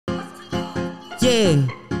yeah,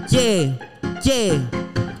 yeah, yeah.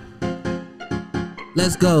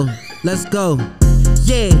 Let's go,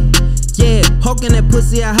 yeah, yeah. Hawking that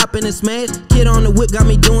pussy, I hop in and smash. Kid on the whip, got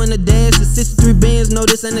me doing the dash. The 63 Benz, no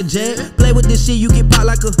this ain't a jet. Play with this shit, you get popped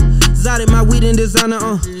like a Zod in my weed and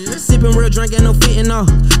designer, sipping real drink, ain't no fitting,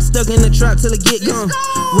 stuck in the trap till it get gone.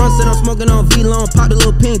 Run sit, I'm smoking on V-Long, pop the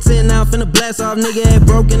little pink 10, now I'm finna blast off. Nigga had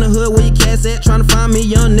broke in the hood, where your cats at? Tryna find me,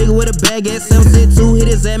 young nigga with a bag at 762, hit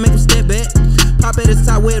his ass, make him step back. Pop at his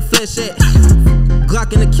top, where the flesh at?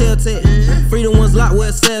 Glock in the kill tech, freedom one's locked where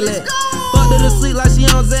it sell at. Fucked her to sleep like she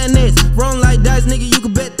on Xanax. Roll like dice, nigga, you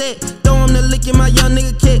can bet that. Throw him the lick in my young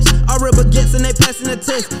nigga catch. All real baguettes and they passing the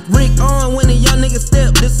test. Rick on when the young nigga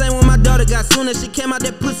step. This ain't what my daughter got. Soon as she came out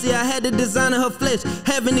that pussy, I had to design her flesh.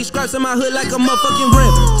 Having these stripes in my hood like a motherfucking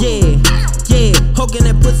rep. Yeah, yeah. Hawking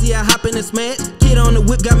that pussy, I hop in and smash. Kid on the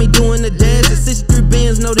whip, got me doing the dash. The 63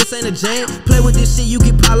 Benz, no this ain't a jam. Play with this shit, you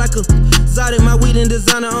get popped like a Zod in my weed and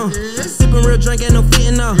designer, sipping real drink, ain't no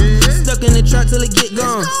fitting, stuck in the trap till it get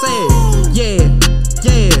gone. Say it, yeah,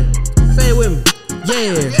 yeah. Say it with me,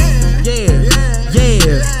 yeah, yeah,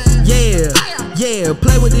 yeah, yeah, yeah.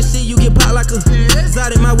 Play with this shit, you get popped like a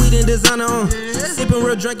Zod in my weed and designer, sipping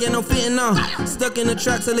real drink, ain't no fitting, stuck in the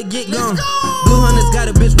trap till it get gone. Blue hunters got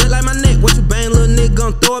a bitch wet like my neck. What you bang, little nigga,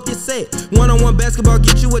 gon' throw up your set. One-on-one basketball,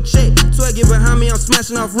 get you a check. Swag get behind me, I'm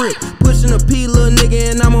smashing off Rick. Pushing a P, little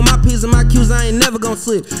nigga, and I'm on my P's and my Q's, I ain't never gon'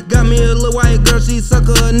 slip. Got me a little white girl, she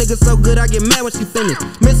sucker, a nigga so good, I get mad when she finish.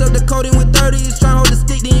 Mix up the codeine with 30s, try hold the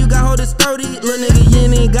stick, then you got hold this 30. Little nigga, you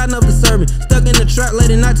ain't got enough to serve me. Stuck in the trap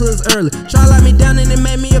late at night till it's early. Try lock me down and it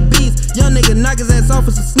made me a beast. Young nigga knock his ass off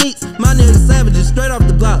with some sneaks. My nigga savages straight off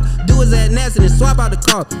the block. Do his ass nasty and swap out the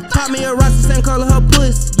car. Pop me a rock, the same color her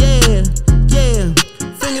puss. Yeah, yeah.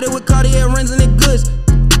 Fingered it with Cartier rings and it gush.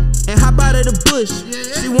 And hop out of the bush.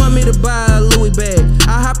 She want me to buy a Louis bag.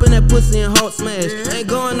 I hop in that pussy and Hulk smash. Ain't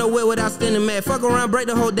going nowhere without standing mad. Fuck around, break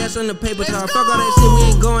the whole dash on the paper towel. Fuck all that shit,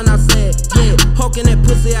 we ain't going outside. Yeah, hawking that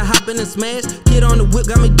pussy, I hop in and smash. Kid on the whip,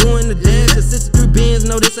 got me doing the dash. The 63 Benz,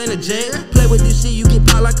 no this ain't a jet. Play with this shit, you get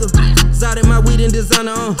popped like a Zod in my weed and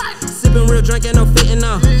designer, sipping real drink, ain't no fitting,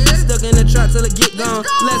 stuck in the trap till it get gone.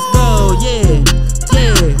 Let's go, yeah,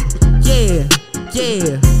 yeah, yeah,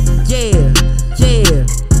 yeah, yeah, yeah.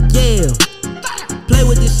 Yeah, play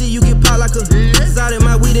with this shit, you get popped like a Zod in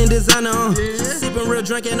my weed and designer, sipping real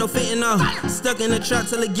drink, ain't no fitting, stuck in the trap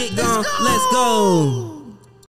till it get gone. Let's go.